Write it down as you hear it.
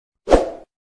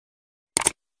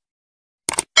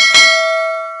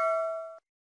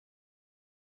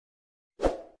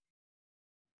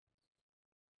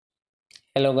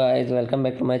Hello guys, welcome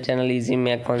back to my channel easy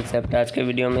Mac concept. आज के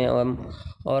video में हम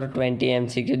और 20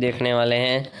 MCQ देखने वाले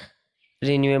हैं।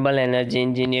 Renewable energy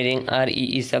engineering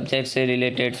REE subject से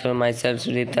related. So my self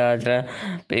सुरीता Ajara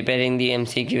preparing the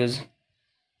MCQs।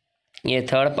 ये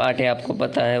थर्ड पार्ट है। आपको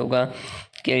पता है होगा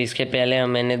कि इसके पहले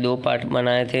मैंने 2 पार्ट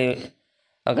बनाए थे।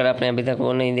 अगर आपने अभी तक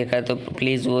वो नहीं देखा तो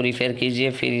प्लीज़ वो रेफर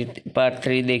कीजिए, फिर पार्ट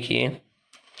 3 देखिए।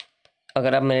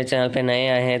 अगर आप मेरे चैनल पे नए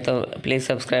आए हैं तो please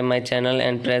subscribe my channel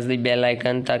and press the bell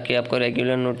icon, ताकि आपको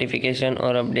रेगुलर नोटिफिकेशन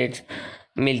और अपडेट्स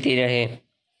मिलती रहे।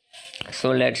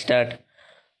 So let's start.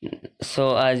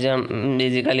 आज हम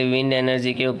बेसिकली विंड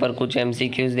एनर्जी के ऊपर कुछ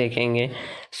MCQs देखेंगे।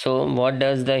 So what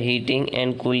does the heating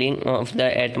and cooling of the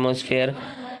atmosphere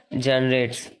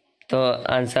generates? तो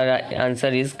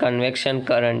आंसर इज कन्वेक्शन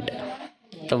करंट।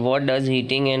 तो what does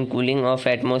heating and cooling of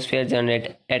atmosphere generate?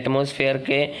 Atmosphere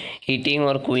के heating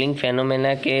और कूलिंग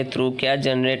फेनोमेना के through क्या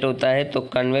जनरेट होता है? तो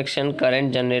कन्वेक्शन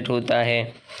करंट जनरेट होता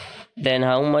है। Then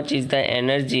how much is the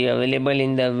energy available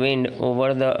in the wind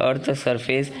over the earth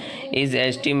surface is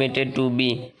estimated to be?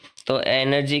 तो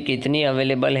एनर्जी कितनी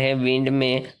अवेलेबल है विंड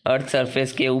में अर्थ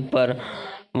सरफेस के ऊपर,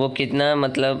 वो कितना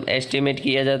मतलब एस्टिमेट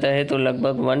किया जाता है? तो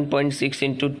लगभग 1.6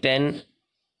 इंटू 10⁻⁷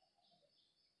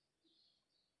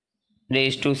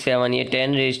 ये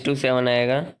 10⁻⁷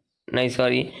 आएगा, नहीं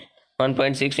sorry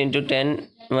 1.6 into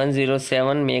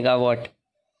 10⁻�07 megawatt.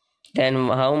 Then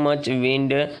how much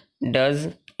wind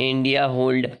does India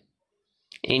hold?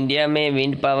 India में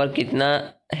विंड पावर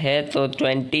कितना है? तो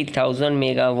 20,000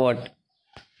 megawatt.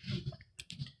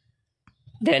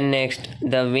 Then next,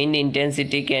 the wind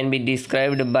intensity can be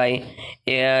described bye,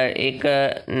 एक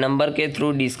नंबर के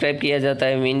थ्रू डिस्क्राइब किया जाता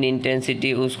है विंड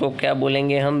इंटेंसिटी, उसको क्या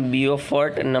बोलेंगे हम?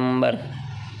 बियोफोर्ट नंबर।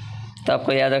 तो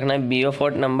आपको याद रखना है,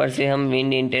 बियोफोर्ट नंबर से हम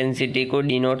विंड इंटेंसिटी को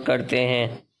डिनोट करते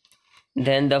हैं।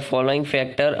 Then the following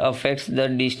factor affects the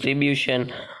distribution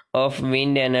of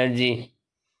wind energy?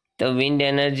 तो विंड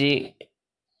एनर्जी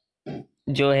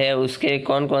जो है उसके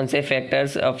कौन कौन से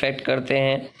फैक्टर्स अफेक्ट करते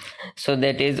हैं? So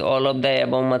that is all of the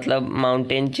above, मतलब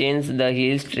mountain chains, the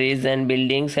hills, trees and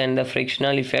buildings and the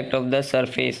frictional effect of the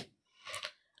surface.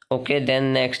 Okay, then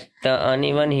next, the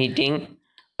uneven heating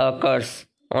occurs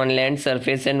on land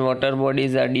surface and water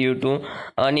bodies are due to?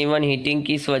 Uneven heating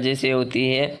किस वजह से होती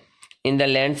है? In the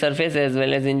land surface as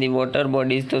well as in the water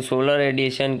bodies. तो solar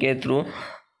radiation के through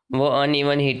वो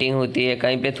uneven heating होती है,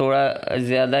 कहीं पे थोड़ा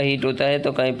ज़्यादा हीट होता है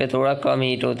तो कहीं पे थोड़ा कम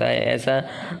हीट होता है, ऐसा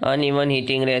अनइवन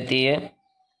हीटिंग रहती है।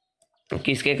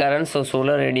 किसके कारण?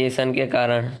 सोलर रेडिएशन के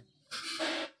कारण।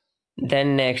 Then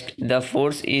next, the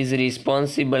force is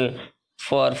responsible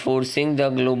for forcing the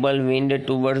global wind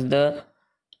towards the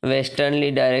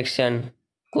westerly direction?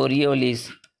 Coriolis.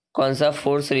 कौन सा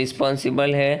फोर्स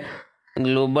रिस्पॉन्सिबल है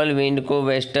ग्लोबल विंड को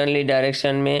वेस्टर्नली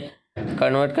डायरेक्शन में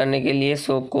कन्वर्ट करने के लिए?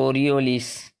 सो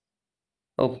Coriolis.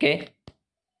 Okay,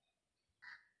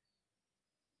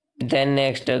 then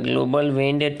next, global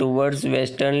wind towards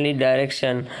westerly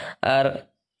direction are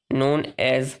known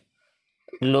as?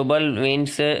 Global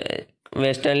winds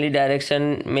westerly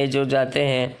direction में जो जाते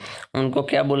हैं उनको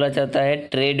क्या बोला जाता है?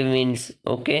 Trade winds.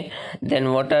 Okay, then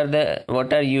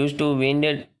what are used to wind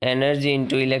energy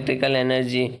into electrical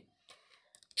energy?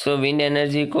 So wind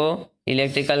energy को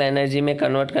इलेक्ट्रिकल एनर्जी में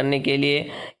कन्वर्ट करने के लिए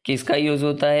किसका यूज़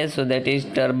होता है? So that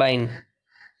is turbine.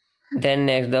 Then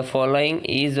next, the following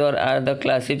is और are the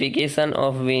classification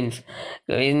of winds?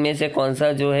 तो इनमें से कौन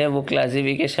सा जो है वो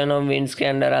क्लासिफिकेशन ऑफ विंड्स के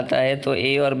अंडर आता है? तो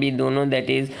ए और बी दोनों, that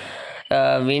is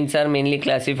winds are mainly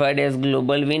classified as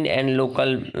global wind and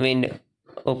local wind.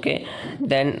 Okay,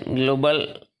 then global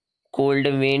cold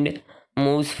wind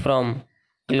moves from?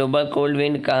 Global cold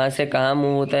wind कहाँ से कहाँ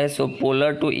मूव होता है? सो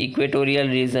polar to equatorial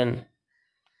region.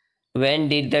 When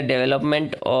did the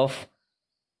development of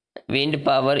wind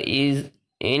power is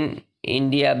in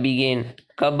India begin?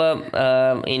 कब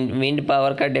wind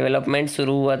power का development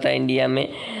शुरू हुआ था इंडिया में?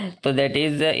 तो दैट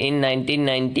इज इन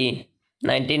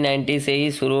 1990 से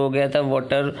ही शुरू हो गया था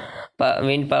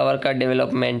विंड पावर का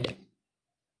development.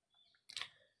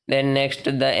 Then next,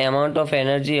 the amount of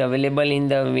energy available in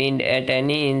the wind at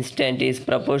any instant is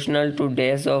proportional to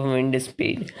dash of wind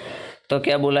speed? तो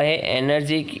क्या बोला है?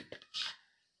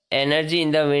 Energy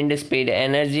in the wind speed.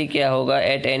 Energy क्या होगा?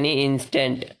 At any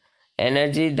instant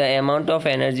energy, the amount of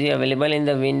energy available in the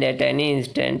wind at any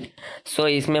instant. सो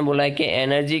इसमें बोला है कि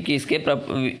एनर्जी किसके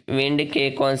विंड के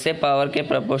कौन से पावर के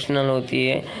प्रोपोर्शनल होती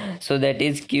है? So that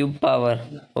is cube power.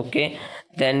 Okay,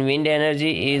 then wind energy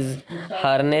is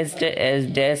harnessed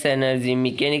as dash energy?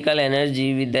 Mechanical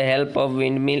energy with the help of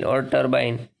wind mill और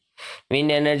टर्बाइन।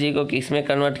 विंड एनर्जी को किस में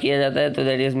कन्वर्ट किया जाता है? तो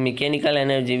that is mechanical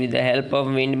energy with the help of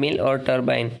wind mill और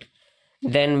turbine.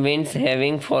 then winds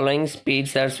having following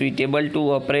speeds are suitable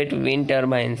to operate wind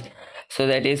turbines. So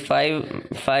that is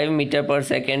 5 meter per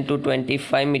second to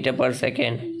 25 meter per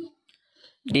second.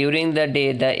 During the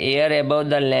day, the air above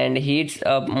the land heats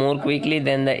up more quickly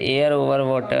than the air over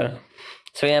water.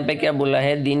 So यहाँ पे क्या बोला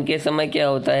है, दिन के समय क्या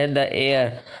होता है, द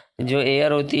एयर, जो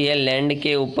एयर होती है लैंड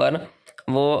के ऊपर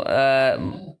वो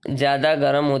ज़्यादा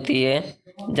गर्म होती है,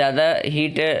 ज़्यादा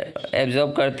हीट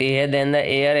एब्जॉर्ब करती है then the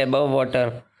air above water.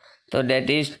 तो that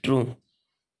is true.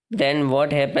 Then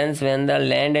what happens when the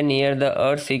land near the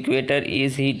earth equator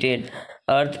is heated.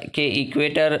 अर्थ के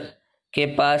इक्वेटर के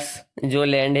पास जो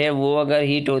लैंड है वो अगर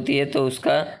हीट होती है तो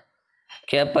उसका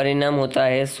क्या परिणाम होता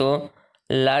है. So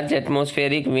large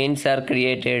atmospheric winds are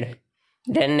created.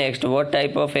 Then next, what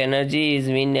type of energy is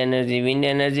wind energy. Wind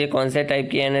energy कौन से टाइप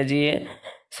की एनर्जी है.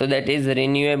 So that is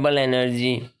renewable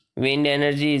energy. Wind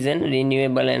energy is an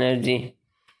renewable energy.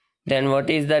 Then what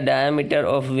is the diameter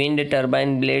of wind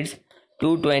turbine blades.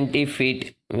 220 feet.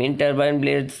 Wind turbine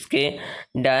blades के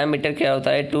diameter क्या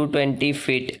होता है, 220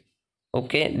 feet.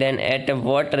 Okay. Then at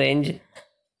what range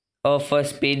of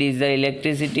speed is the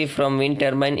electricity from wind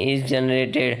turbine is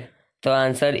generated. तो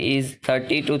answer is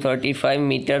 30 to 35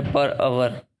 metre per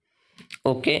hour.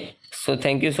 Okay. So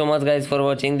thank you so much guys for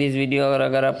watching this video. और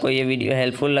अगर आपको ये video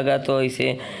helpful लगा तो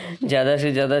इसे ज़्यादा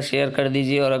से ज़्यादा शेयर कर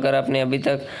दीजिए. और अगर आपने अभी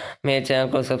तक मेरे चैनल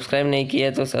को सब्सक्राइब नहीं किया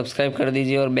है तो सब्सक्राइब कर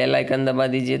दीजिए और बेल आइकन दबा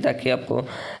दीजिए ताकि आपको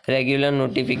रेगुलर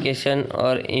नोटिफिकेशन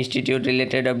और इंस्टीट्यूट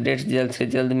रिलेटेड अपडेट्स जल्द से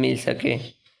जल्द मिल सके.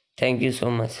 Thank you so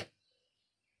much.